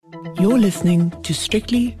You're listening to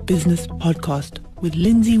Strictly Business Podcast with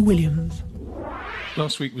Lindsay Williams.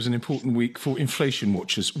 Last week was an important week for inflation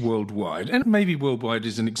watchers worldwide. And maybe worldwide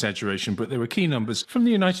is an exaggeration, but there were key numbers from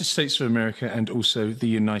the United States of America and also the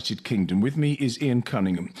United Kingdom. With me is Ian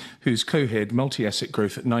Cunningham, who's co-head multi-asset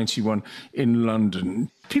growth at 91 in London.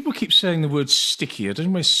 People keep saying the word sticky. I don't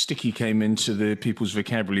know where sticky came into the people's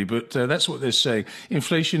vocabulary, but that's what they're saying.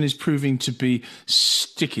 Inflation is proving to be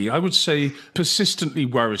sticky. I would say persistently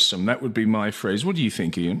worrisome. That would be my phrase. What do you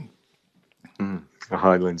think, Ian?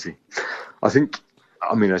 Hi, Lindsay.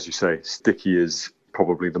 I mean, as you say, sticky is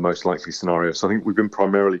probably the most likely scenario. So I think we've been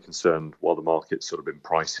primarily concerned while the market's sort of been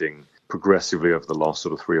pricing progressively over the last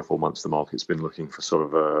sort of 3 or 4 months. The market's been looking for sort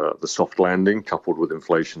of the soft landing coupled with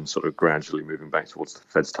inflation sort of gradually moving back towards the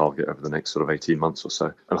Fed's target over the next sort of 18 months or so.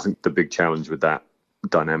 And I think the big challenge with that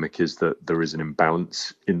dynamic is that there is an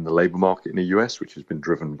imbalance in the labour market in the US, which has been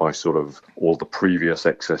driven by sort of all the previous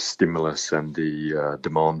excess stimulus and the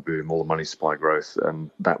demand boom, all the money supply growth, and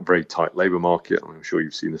that very tight labour market. I'm sure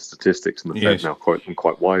you've seen the statistics, and the Fed now quote them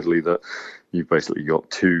quite widely that you've basically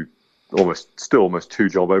got almost two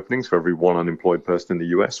job openings for every one unemployed person in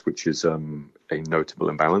the US, which is a notable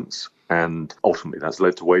imbalance. And ultimately that's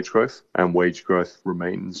led to wage growth, and wage growth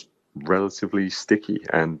remains relatively sticky,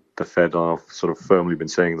 and the Fed are sort of firmly been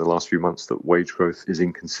saying in the last few months that wage growth is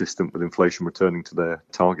inconsistent with inflation returning to their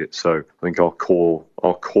target. So I think our core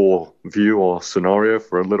view, our scenario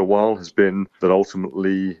for a little while has been that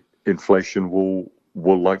ultimately inflation will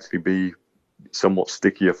likely be somewhat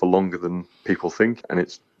stickier for longer than people think, and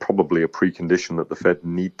it's probably a precondition that the Fed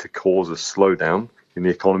need to cause a slowdown in the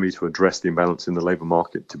economy to address the imbalance in the labour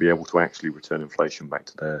market to be able to actually return inflation back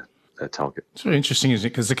to their target. It's very interesting, isn't it?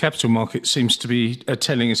 Because the capital market seems to be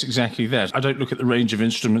telling us exactly that. I don't look at the range of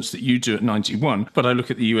instruments that you do at 91, but I look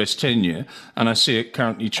at the US 10-year and I see it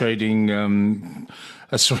currently trading...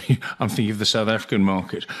 sorry, I'm thinking of the South African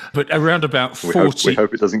market, but around about 40. We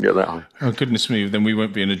hope it doesn't get that high. Oh, goodness me, then we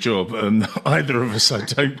won't be in a job. Either of us,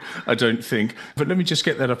 I don't think. But let me just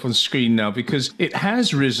get that up on screen now, because it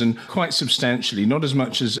has risen quite substantially, not as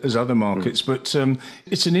much as other markets, but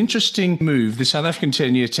it's an interesting move. The South African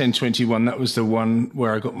 10-year, 1021, that was the one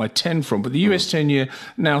where I got my 10 from. But the US 10-year,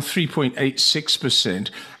 now 3.86%,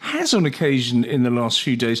 has on occasion in the last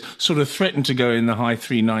few days sort of threatened to go in the high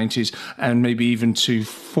 390s and maybe even to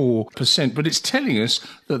 4%. But it's telling us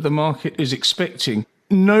that the market is expecting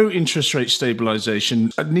no interest rate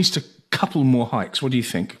stabilisation, at least a couple more hikes. What do you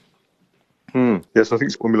think? Yes, I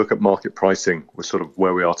think when we look at market pricing, we're sort of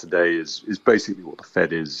where we are today is basically what the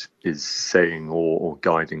Fed is saying or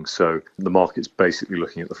guiding. So the market's basically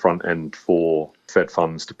looking at the front end for Fed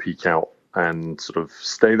funds to peak out and sort of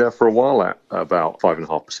stay there for a while at about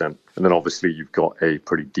 5.5%. And then obviously you've got a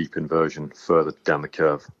pretty deep inversion further down the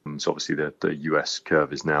curve. So obviously the US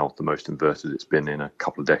curve is now the most inverted it's been in a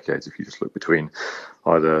couple of decades, if you just look between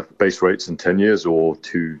either base rates and 10 years or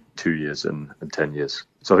two years and 10 years.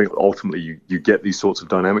 So I think ultimately you get these sorts of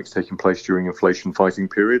dynamics taking place during inflation fighting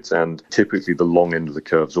periods, and typically the long end of the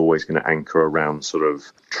curve is always going to anchor around sort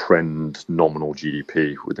of trend nominal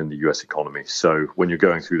GDP within the US economy. So when you're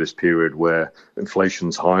going through this period where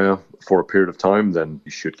inflation's higher for a period of time, then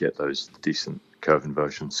you should get those decent curve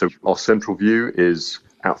inversions. So our central view is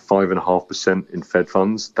at 5.5% in Fed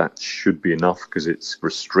funds. That should be enough because it's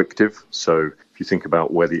restrictive. So if you think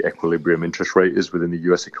about where the equilibrium interest rate is within the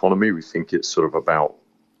US economy, we think it's sort of about,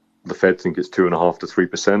 the Fed think it's 2.5% to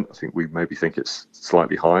 3%. I think we maybe think it's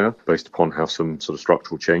slightly higher based upon how some sort of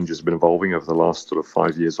structural changes have been evolving over the last sort of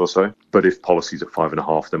 5 years or so. But if policy's at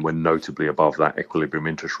 5.5%, then we're notably above that equilibrium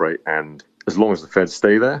interest rate. And as long as the Fed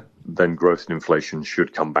stay there, then growth and inflation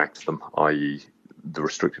should come back to them, i.e. the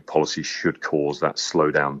restrictive policy should cause that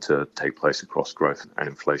slowdown to take place across growth and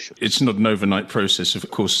inflation. It's not an overnight process.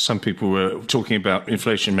 Of course, some people were talking about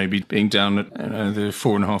inflation maybe being down at the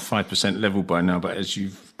 4.5% level by now, but as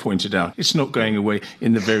you've pointed out, it's not going away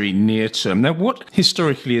in the very near term. Now, what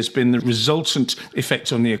historically has been the resultant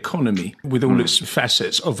effect on the economy with all its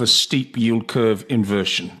facets of a steep yield curve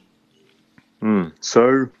inversion?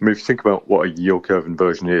 So, if you think about what a yield curve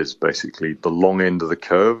inversion is, basically the long end of the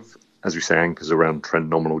curve, as we say, anchors around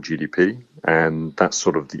trend nominal GDP, and that's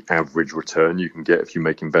sort of the average return you can get if you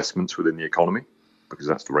make investments within the economy, because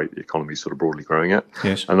that's the rate the economy is sort of broadly growing at.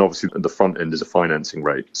 Yes. And obviously the front end is a financing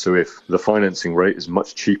rate. So if the financing rate is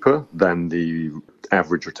much cheaper than the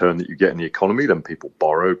average return that you get in the economy, then people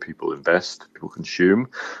borrow, people invest, people consume.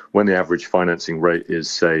 When the average financing rate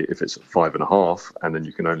is, say, if it's 5.5, and then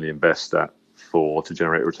you can only invest at 4 to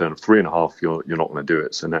generate a return of 3.5, you're not going to do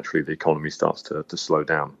it. So naturally the economy starts to slow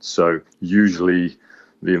down. So usually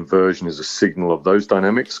The inversion is a signal of those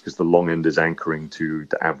dynamics because the long end is anchoring to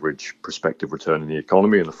the average prospective return in the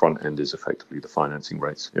economy and the front end is effectively the financing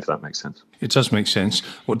rates, if that makes sense. It does make sense.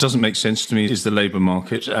 What doesn't make sense to me is the labour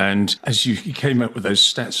market. And as you came up with those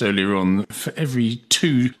stats earlier on, for every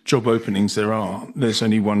 2 job openings there's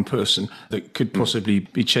only one person that could possibly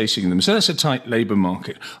be chasing them. So that's a tight labour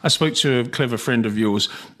market. I spoke to a clever friend of yours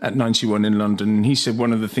at 91 in London, and he said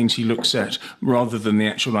one of the things he looks at, rather than the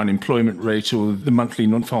actual unemployment rate or the monthly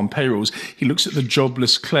non-farm payrolls, he looks at the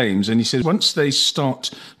jobless claims. And he says once they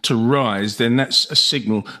start to rise, then that's a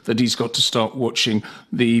signal that he's got to start watching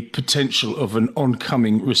the potential of an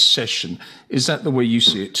oncoming recession. Is that the way you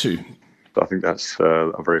see it too? I think that's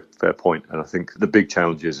a very fair point. And I think the big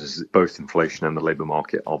challenge is both inflation and the labour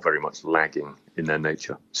market are very much lagging in their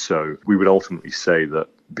nature. So we would ultimately say that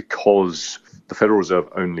because the Federal Reserve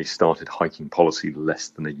only started hiking policy less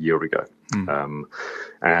than a year ago,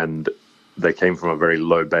 and they came from a very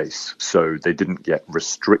low base. So they didn't get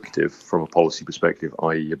restrictive from a policy perspective,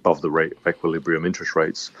 i.e. above the rate of equilibrium interest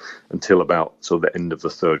rates, until about sort of the end of the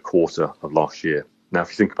third quarter of last year. Now,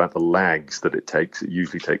 if you think about the lags that it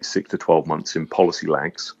usually takes 6 to 12 months in policy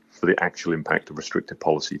lags for the actual impact of restrictive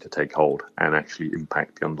policy to take hold and actually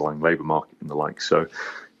impact the underlying labour market and the like. So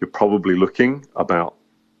you're probably looking about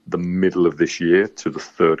the middle of this year to the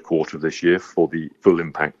third quarter of this year for the full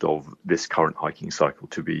impact of this current hiking cycle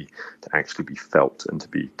to actually be felt and to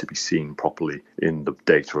be seen properly in the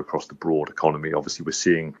data across the broad economy. Obviously, we're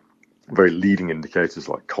seeing very leading indicators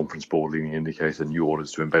like conference board leading indicator, new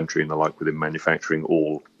orders to inventory and the like within manufacturing,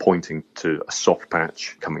 all pointing to a soft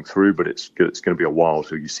patch coming through, but it's going to be a while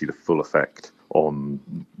till you see the full effect on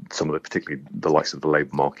some of the, particularly the likes of the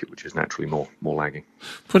labour market, which is naturally more lagging.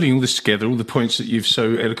 Putting all this together, all the points that you've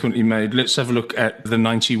so eloquently made, let's have a look at the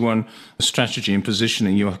 91 strategy and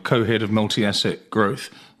positioning. You're co-head of multi-asset growth.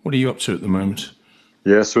 What are you up to at the moment?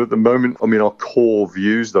 Yeah, so at the moment, our core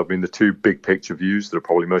views, the 2 big picture views that are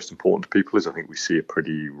probably most important to people is I think we see a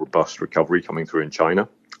pretty robust recovery coming through in China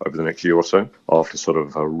over the next year or so, after sort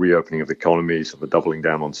of a reopening of the economy, sort of a doubling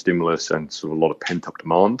down on stimulus and sort of a lot of pent-up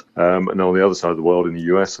demand. And on the other side of the world, in the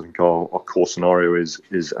US, I think our core scenario is,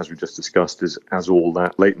 as we just discussed, is as all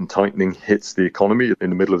that latent tightening hits the economy in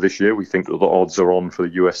the middle of this year, we think that the odds are on for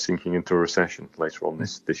the US sinking into a recession later on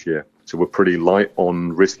this year. So we're pretty light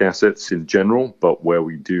on risk assets in general, but where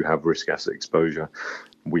we do have risk asset exposure,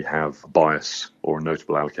 we have a bias or a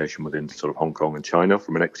notable allocation within sort of Hong Kong and China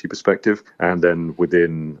from an equity perspective. And then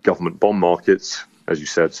within government bond markets, as you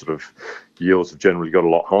said, sort of yields have generally got a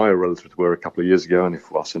lot higher relative to where a couple of years ago. And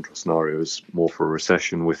if our central scenario is more for a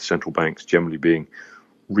recession with central banks generally being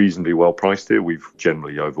reasonably well priced here, we've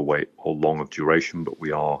generally overweight or long of duration, but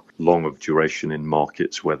we are long of duration in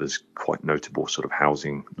markets where there's quite notable sort of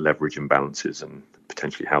housing leverage imbalances and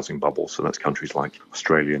potentially housing bubbles. So that's countries like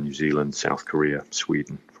Australia, New Zealand, South Korea,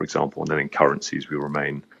 Sweden, for example. And then in currencies, we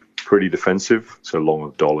remain pretty defensive. So long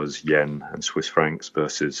of dollars, yen and Swiss francs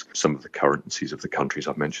versus some of the currencies of the countries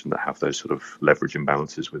I've mentioned that have those sort of leverage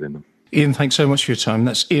imbalances within them. Ian, thanks so much for your time.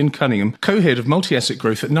 That's Ian Cunningham, co-head of multi-asset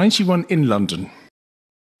growth at 91 in London.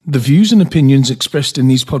 The views and opinions expressed in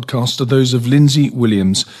these podcasts are those of Lindsay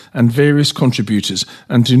Williams and various contributors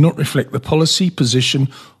and do not reflect the policy, position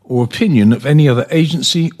or opinion of any other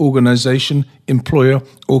agency, organisation, employer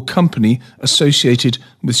or company associated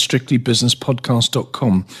with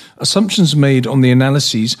strictlybusinesspodcast.com. Assumptions made on the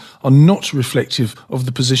analyses are not reflective of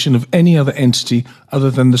the position of any other entity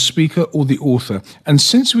other than the speaker or the author. And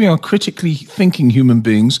since we are critically thinking human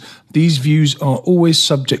beings, these views are always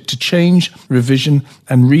subject to change, revision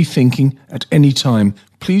and rethinking at any time.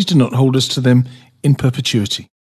 Please do not hold us to them in perpetuity.